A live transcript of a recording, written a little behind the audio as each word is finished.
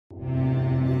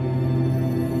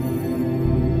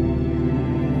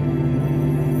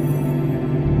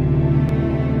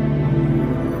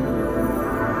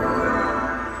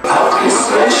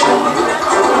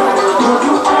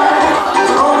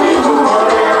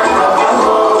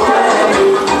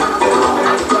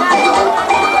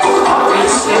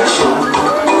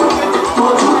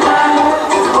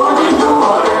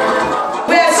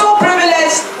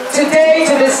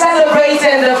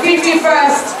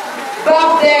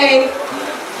birthday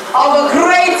of a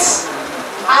great,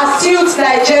 astute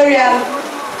Nigerian,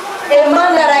 a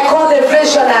man that I call a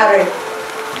visionary.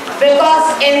 Because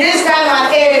in this time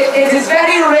and age, it is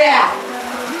very rare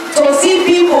to see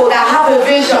people that have a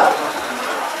vision.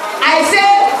 I say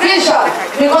vision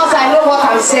because I know what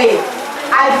I'm saying.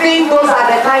 I think those are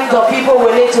the kinds of people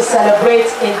we need to celebrate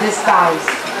in these times.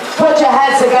 Put your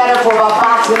hands together for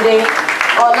Babatunde,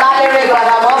 Olalere,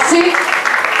 Gbadamosi.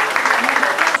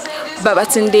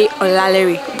 Babatunde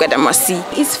Olalere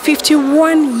Gbadamosi is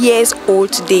 51 years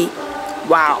old today.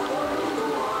 Wow.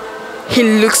 He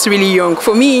looks really young.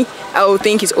 For me, I would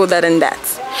think he's older than that.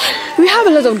 We have a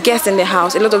lot of guests in the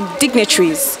house, a lot of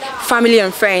dignitaries, family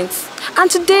and friends. And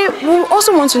today, we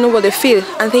also want to know what they feel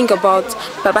and think about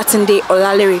Babatunde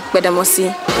Olalere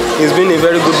Gbadamosi. He's been a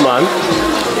very good man.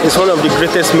 He's one of the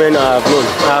greatest men I have known,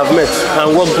 I have met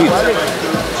and worked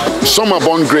with. Some are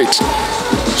born great.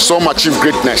 Some achieve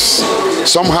greatness.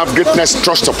 Some have greatness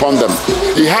thrust upon them.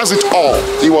 He has it all.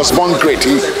 He was born great.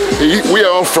 We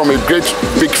are all from a great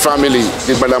big family,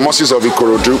 the Gbadamosis of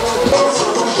Ikorodu.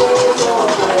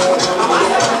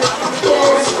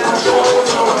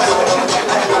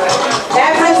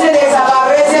 Everything is about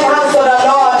raising hands to the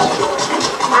Lord,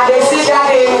 and they see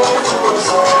that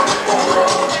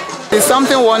It's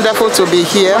something wonderful to be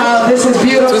here. wow, this is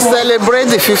beautiful. To celebrate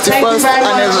the 51st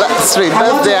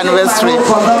birthday anniversary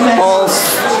of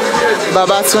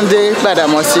Babatunde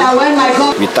Gbadamosi.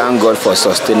 We thank God for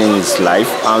sustaining his life,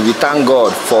 and we thank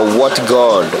God for what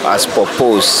God has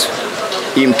proposed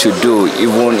him to do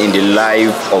even in the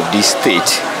life of this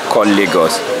state called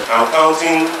Lagos. I'm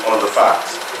counting on the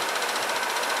fact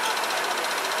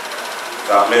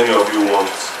that many of you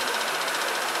want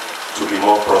to be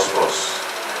more prosperous.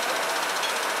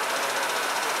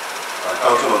 I'm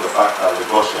counting on the fact that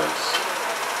Lagosians,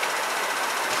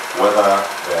 whether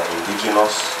they're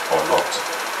indigenous or not,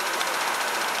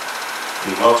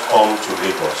 did not come to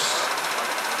Lagos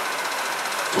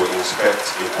to inspect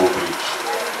a bridge.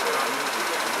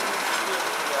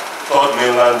 Third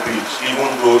Mainland Bridge, even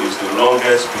though it's the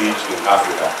longest bridge in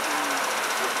Africa,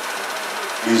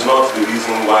 is not the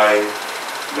reason why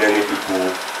many people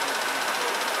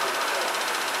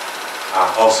are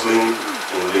hustling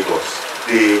in Lagos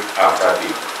day after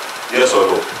day. Yes or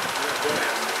no?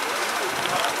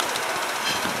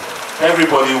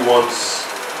 Everybody wants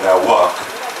their work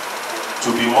to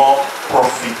be more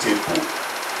profitable.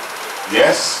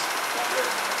 Yes?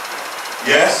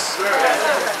 Yes?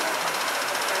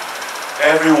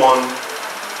 Everyone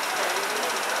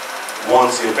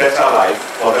wants a better life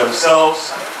for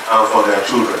themselves and for their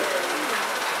children.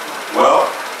 Well,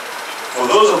 for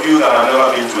those of you that have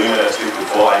never been to Imene Estate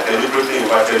before, I deliberately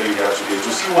invited you here today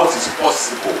to see what is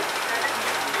possible,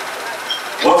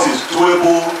 what is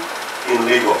doable in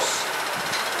Lagos.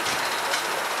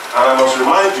 And I must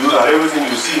remind you that everything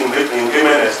you see in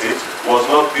Imene Estate was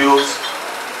not built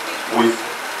with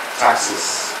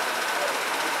taxes.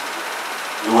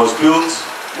 It was built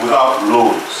without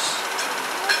loans.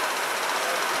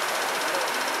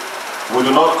 We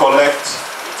do not collect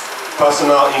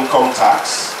personal income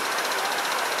tax.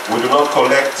 We do not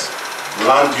collect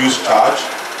land use charge.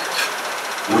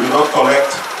 We do not collect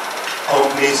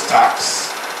companies tax.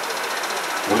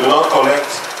 We do not collect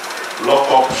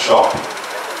lock-up shop.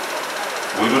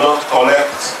 We do not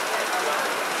collect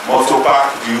motor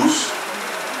park dues.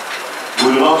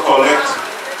 We do not collect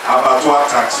abattoir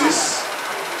taxes.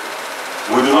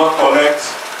 We do not collect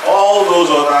all those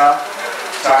other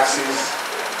taxes,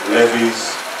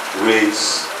 levies,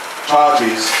 rates,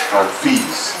 charges, and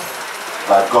fees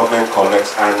that government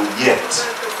collects, and yet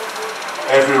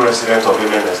every resident of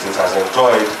Imene Estate has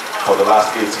enjoyed for the last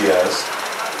 8 years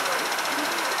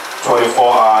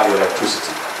 24-hour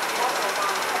electricity.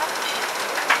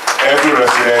 Every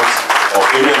resident of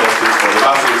Imene Estate for the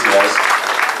last 8 years,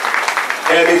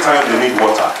 anytime they need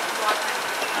water,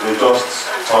 they just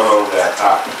turn on their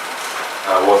tap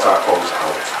and water comes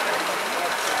out.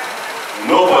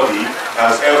 Nobody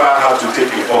has ever had to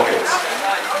take a bucket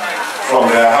from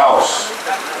their house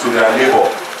to their neighbor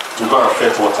to go and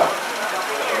fetch water.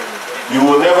 You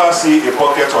will never see a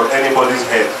bucket on anybody's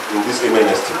head in this Imene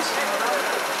Estate.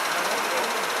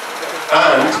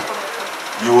 And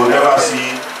you will never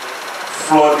see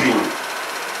flooding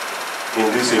in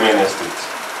this Imene Estate.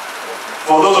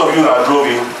 For those of you that drove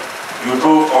in, you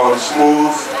drove on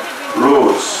smooth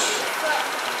roads.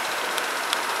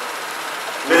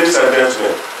 Ladies and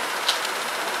gentlemen,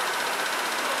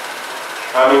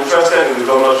 I'm interested in the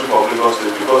governorship of Lagos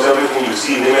State because everything you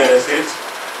see in Imene Estate,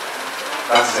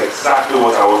 that is exactly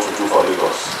what I want to do for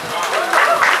Lagos.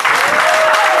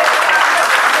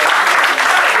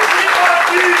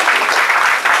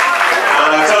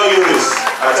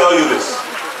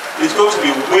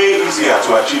 way easier to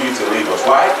achieve it in Lagos.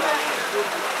 Why?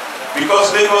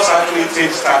 Because Lagos actually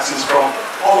takes taxes from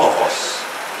all of us.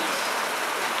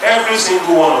 Every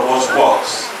single one of us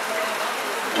works.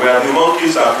 We are the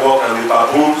monkeys that work and the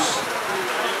baboons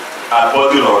are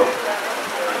body on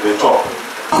the top.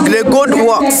 The good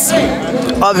works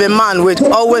of a man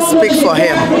will always speak for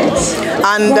him.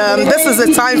 And this is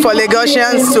the time for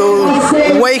Lagosians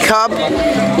to wake up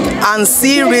and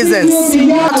see reasons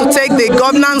to take the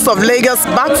governance of Lagos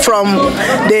back from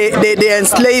the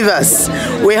enslavers.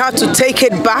 We have to take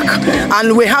it back,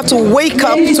 and we have to wake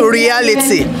up to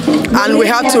reality. And we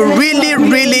have to really,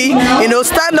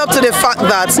 stand up to the fact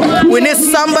that we need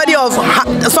somebody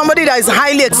that is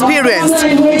highly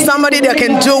experienced, somebody that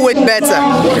can do it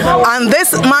better. And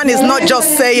this man is not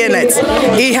just saying it;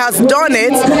 he has done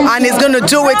it, and he's going to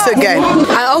do it again.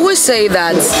 I always say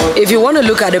that if you want to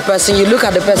look at a person, you look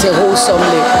at the person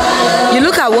wholesomely. You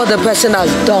look at what the person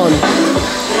has done,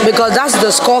 because that's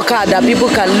the scorecard that people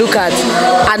can look at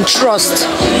and trust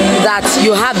that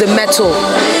you have the mettle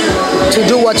to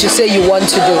do what you say you want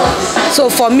to do. So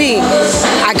for me,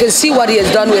 I can see what he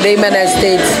has done with Amen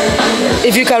Estate.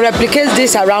 If you can replicate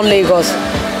this around Lagos,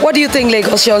 what do you think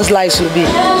Lagosians' lives will be?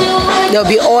 There will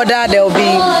be order, there will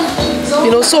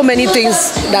be, so many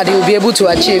things that he will be able to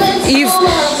achieve. If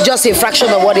just a fraction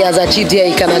of what he has achieved here,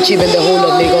 he can achieve in the whole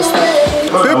of Lagos.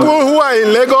 People who are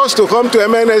in Lagos to come to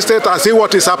Amen Estate and see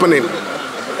what is happening.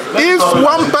 If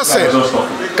one person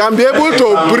can be able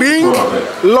to bring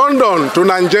London to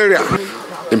Nigeria,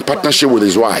 in partnership with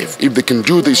his wife, if they can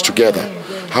do this together,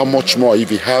 how much more if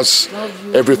he has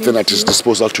everything at his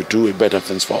disposal to do better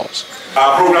things for us?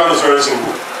 Our program is very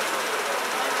simple.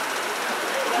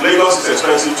 Lagos is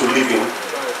expensive to live in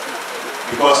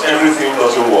because everything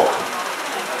doesn't work.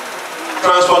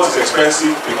 Transport is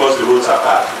expensive because the roads are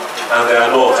bad and there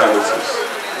are no alternatives.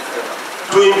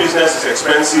 Doing business is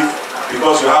expensive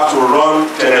because you have to run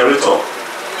generator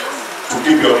to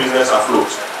keep your business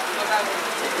afloat.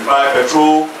 You buy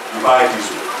petrol, you buy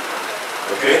diesel.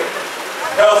 Okay?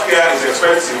 Healthcare is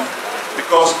expensive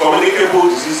because communicable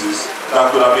diseases that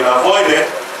could have been avoided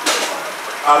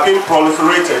are being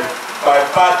proliferated by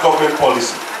bad government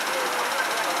policy.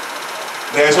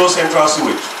 There is no central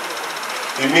sewage.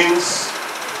 It means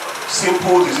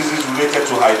simple diseases related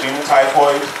to hygiene,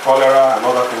 typhoid, cholera, and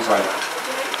other things like that.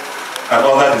 And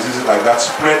other diseases like that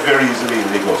spread very easily in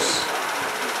Lagos.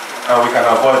 And we can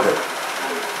avoid them.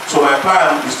 So my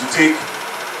plan is to take,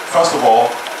 first of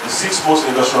all, the 6 most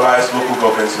industrialized local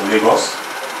governments in Lagos.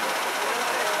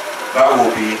 That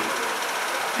will be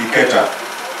Ikeja,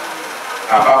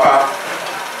 Apapa,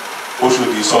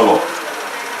 Oshodi Solo,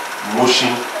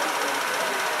 Mushin,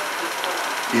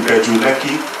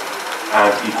 Ibeju-Lekki,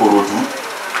 and Ikorodu.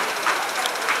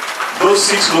 Those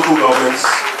 6 local governments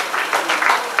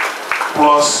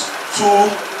plus 2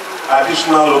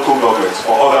 additional local governments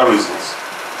for other reasons.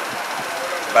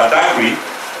 Badagry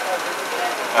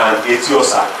and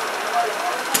Etiosa.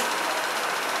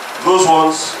 Those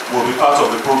ones will be part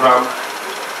of the program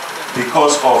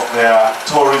because of their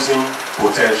tourism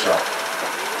potential.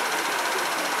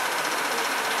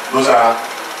 Those are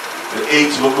the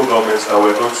 8 local governments that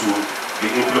we're going to be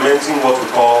implementing what we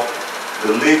call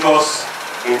the Lagos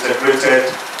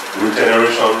Integrated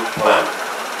Regeneration Plan.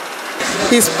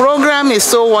 His program is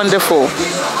so wonderful.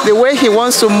 The way he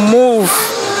wants to move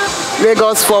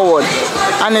Lagos forward.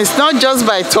 And it's not just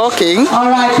by talking. All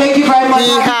right, thank you very much. He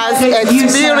has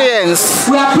experience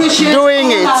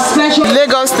doing it.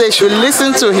 Lagos State should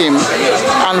listen to him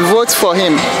and vote for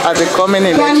him at the coming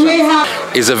election.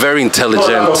 He's a very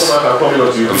intelligent,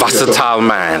 versatile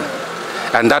man.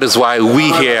 And that is why we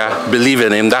here believe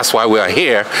in him. That's why we are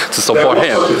here to support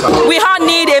him. We all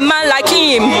need a man like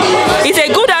him. He's a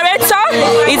good orator,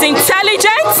 he's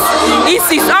intelligent, he's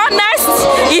honest,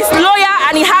 he's loyal,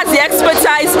 and he has the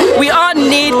expertise we all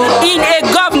need in a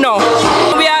governor.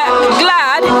 We are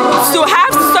glad to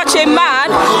have such a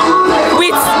man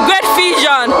with great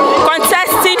vision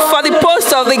contesting for the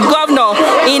post of the governor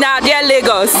in our dear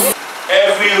Lagos.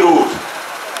 Every road,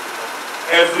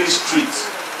 every street,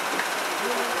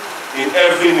 in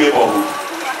every neighborhood,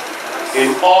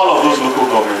 in all of those local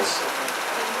governments,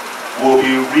 will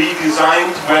be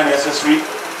redesigned where necessary,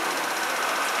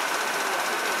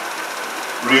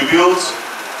 rebuilt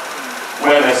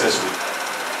where necessary,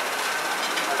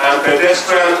 and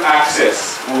pedestrian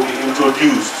access will be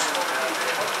introduced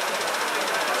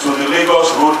to the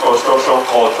Lagos road construction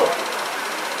culture.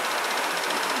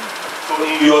 So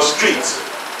in your street,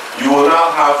 you will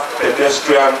now have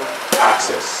pedestrian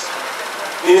access.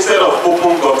 Instead of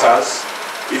open gutters,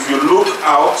 if you look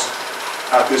out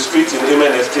at the street in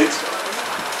Amen Estate,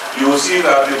 you will see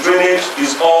that the drainage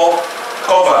is all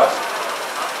covered.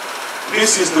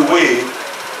 This is the way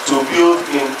to build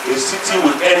in a city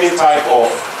with any type of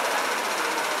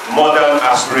modern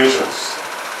aspirations.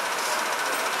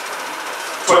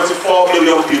 24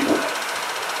 million people,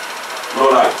 no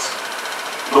light,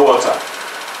 no water,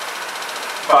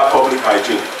 bad public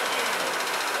hygiene,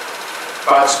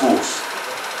 bad schools,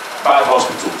 bad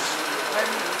hospitals.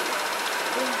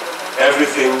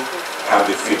 Everything can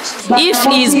be fixed. If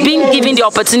he's been given the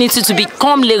opportunity to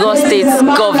become Lagos State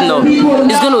governor,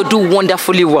 he's going to do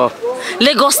wonderfully well.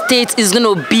 Lagos State is going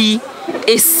to be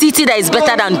a city that is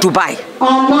better than Dubai.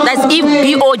 That's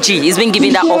if BOG is being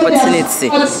given that opportunity.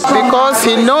 Because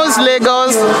he knows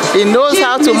Lagos, he knows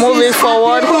how to move it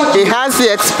forward, he has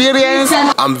the experience.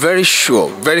 I'm very sure,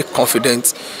 very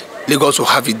confident Lagos will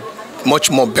have it much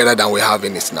more better than we have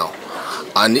in it now.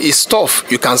 And his stuff,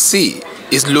 you can see,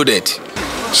 is loaded.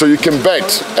 So you can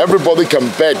bet, everybody can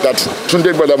bet that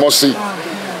Tunde Gbadamosi,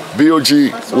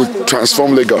 BOG will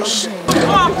transform Lagos.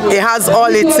 He has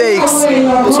all it takes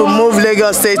to move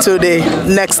Lagos State to the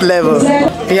next level.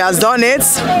 He has done it.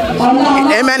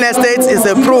 MN State is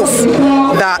a proof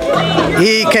that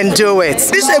he can do it.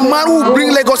 This is a man who will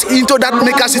bring Lagos into that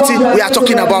mega city we are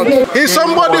talking about. He's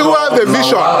somebody who has the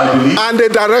vision and the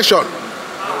direction.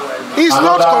 He's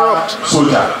not corrupt.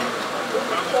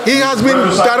 He has been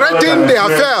directing the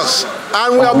affairs,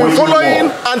 and we have been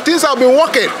following, and things have been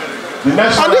working.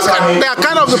 And they are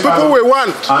kind of the people we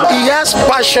want. He has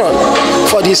passion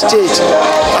for the state,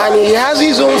 and he has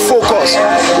his own focus,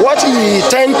 what he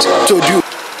intends to do.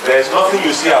 There is nothing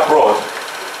you see abroad.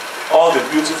 All the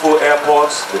beautiful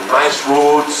airports, the nice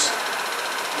roads,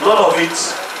 none of it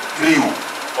grew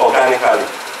organically.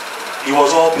 It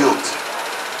was all built.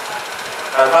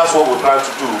 And that's what we plan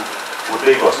to do with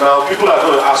Lagos. Now, people are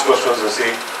going to ask questions and say,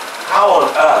 how on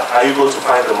earth are you going to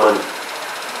find the money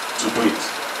to do it?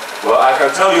 Well, I can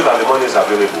tell you that the money is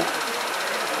available.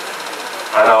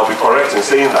 And I'll be correct in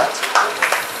saying that.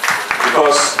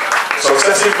 Because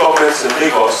successive governments in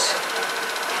Lagos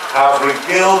have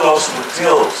regaled us with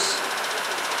tales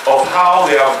of how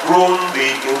they have grown the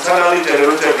internally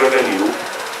generated revenue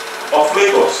of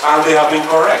Lagos. And they have been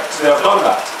correct. They have done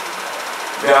that.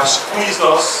 They have squeezed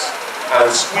us and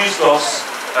squeezed us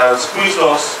and squeezed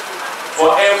us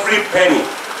for every penny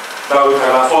that we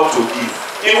can afford to give.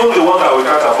 Even the one that we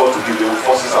can't afford to give, they will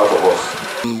force it out of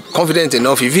us. I'm confident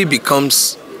enough if he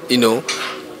becomes,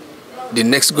 the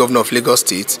next governor of Lagos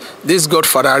State, this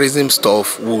godfatherism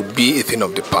stuff would be a thing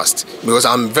of the past. Because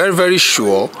I'm very, very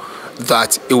sure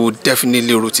that it will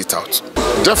definitely root it out.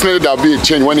 Definitely there'll be a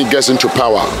change when he gets into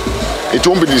power. It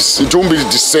won't be the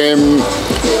same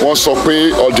one sope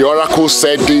or the oracle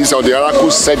said this or the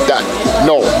oracle said that.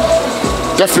 No.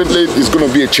 Definitely there's going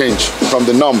to be a change from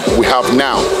the norm we have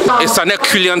now. It's an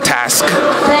Herculean task.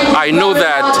 I know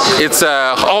that it's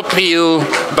an uphill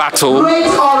battle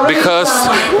because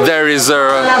there is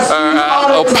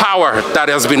a power that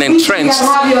has been entrenched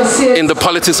in the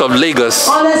politics of Lagos.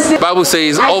 The Bible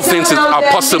says all things are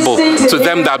possible to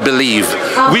them that believe.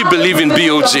 We believe in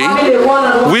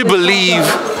BOG. We believe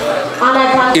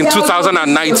in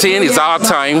 2019 is our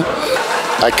time.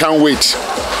 I can't wait.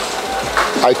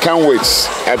 I can't wait.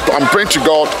 I'm praying to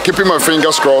God, keeping my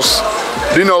fingers crossed,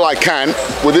 doing all I can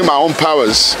within my own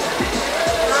powers.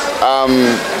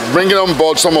 Bringing on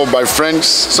board some of my friends,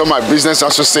 some of my business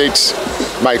associates,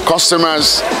 my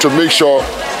customers, to make sure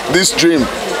this dream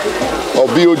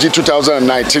of BOG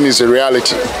 2019 is a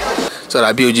reality. So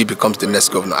that BOG becomes the next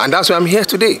governor. And that's why I'm here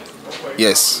today.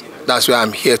 Yes, that's why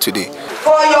I'm here today.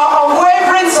 For your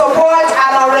unwavering support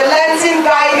and unrelenting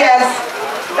guidance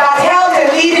that helped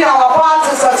in leading our path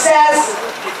to success,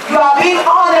 you are being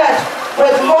honored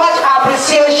with much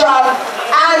appreciation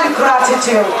and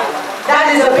gratitude.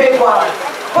 That is a big one.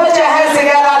 Put your hands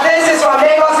together. This is from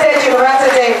Lagos State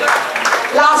University.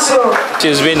 Last room.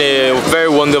 She's been a very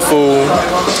wonderful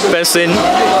person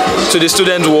to the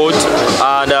student world,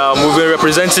 and we've been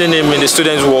representing him in the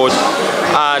student world.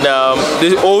 And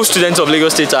the all students of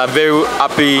Lagos State are very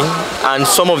happy, and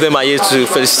some of them are here to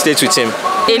felicitate with him.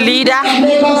 A leader,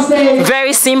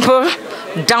 very simple,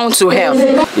 down to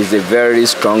earth. He's a very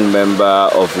strong member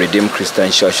of Redeemed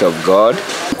Christian Church of God.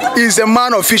 He's a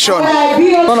man of vision.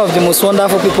 One of the most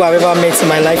wonderful people I've ever met in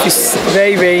my life. He's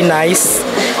very, very nice.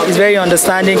 He's very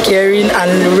understanding, caring,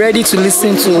 and ready to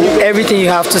listen to everything you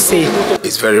have to say.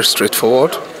 He's very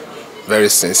straightforward, very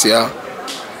sincere,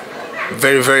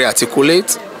 very, very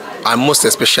articulate, and most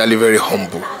especially very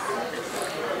humble.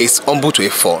 He's humble to a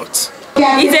fault.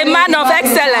 He's a man of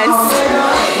excellence.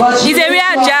 He's a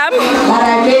real gem.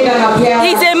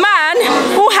 He's a man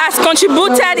who has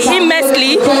contributed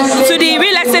immensely to the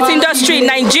real estate industry in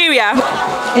Nigeria.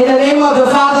 In the name of the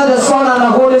Father, the Son, and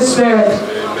the Holy Spirit.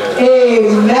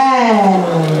 Amen.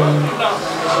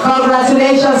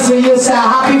 Congratulations to you, sir.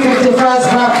 Happy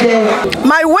 51st birthday.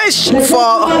 My wish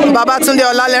for Babatunde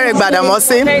Olalere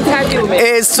Gbadamosi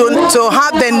is to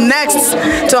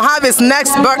have his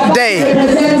next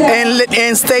birthday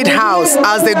in State House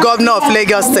as the governor of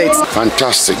Lagos State.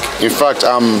 Fantastic. In fact,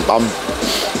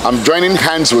 I'm joining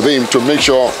hands with him to make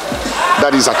sure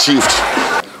that is achieved.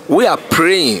 We are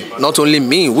praying, not only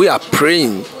me, we are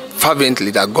praying fervently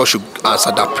that God should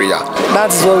answer that prayer.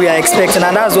 That's what we are expecting,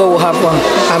 and that's what will happen.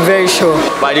 I'm very sure.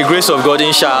 By the grace of God,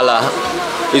 inshallah,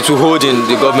 it will hold in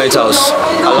the government house.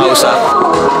 Allah, sir.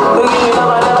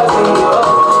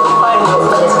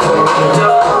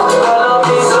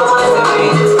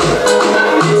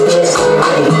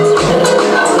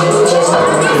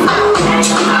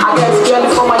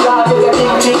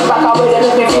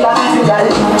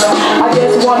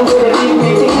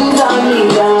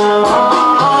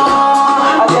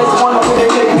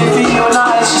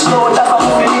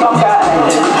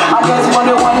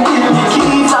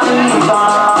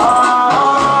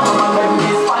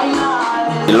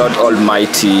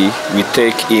 Almighty, we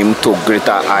take him to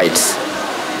greater heights,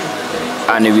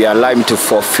 and we allow him to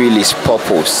fulfill his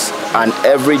purpose, and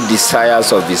every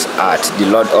desires of his heart, the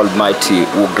Lord Almighty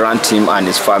will grant him and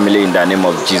his family in the name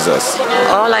of Jesus.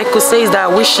 All I could say is that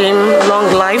I wish him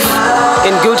long life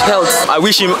and good health. I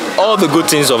wish him all the good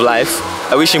things of life.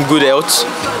 I wish him good health,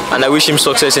 and I wish him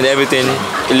success in everything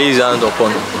he lays hands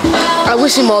upon. I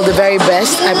wish him all the very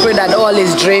best. I pray that all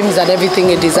his dreams and everything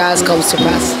he desires comes to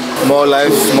pass. More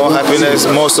life, more happiness,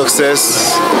 more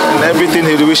success, and everything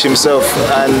he'll wish himself.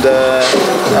 And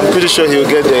I'm pretty sure he'll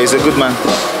get there. He's a good man.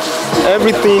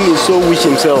 Everything he so wish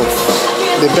himself,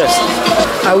 the best.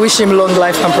 I wish him long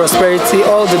life and prosperity,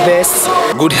 all the best.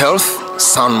 Good health,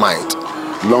 sound mind.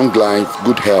 Long life,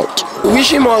 good health.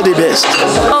 Wish him all the best.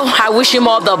 Oh, I wish him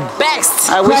all the best.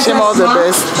 I wish him all the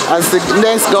best as the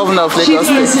next governor of Lagos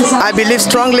State. I believe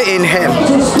strongly in him,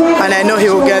 and I know he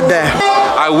will get there.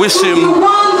 I wish him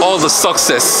all the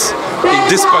success in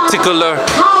this particular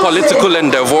political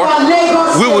endeavor.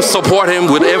 We will support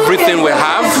him with everything we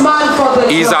have.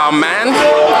 He's our man.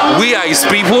 We are his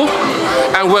people.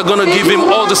 And we're going to give him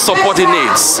all the support he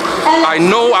needs. I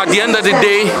know at the end of the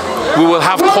day, we will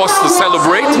have cause to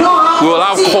celebrate. We will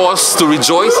have cause to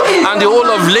rejoice. And the whole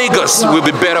of Lagos will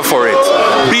be better for it.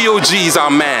 BOG is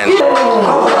our man.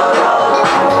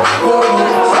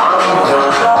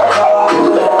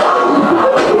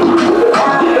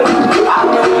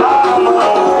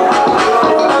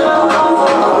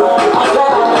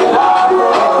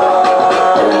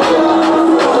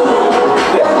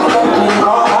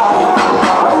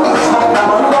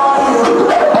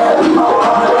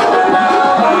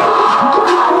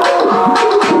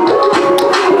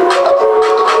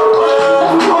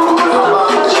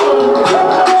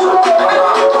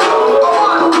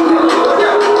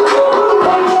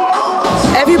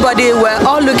 We're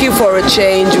all looking for a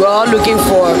change. We're all looking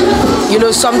for,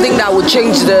 something that will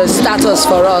change the status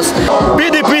for us.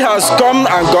 PDP has come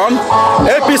and gone.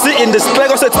 APC in the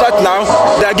Lagos State right now,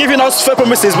 they are giving us fair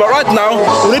promises, but right now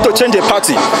we need to change a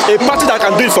party that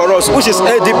can do it for us, which is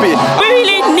ADP. We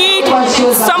really need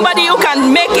somebody who can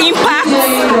make impact.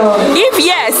 If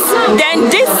yes,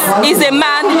 then this is a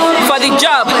man for the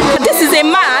job. This is a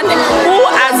man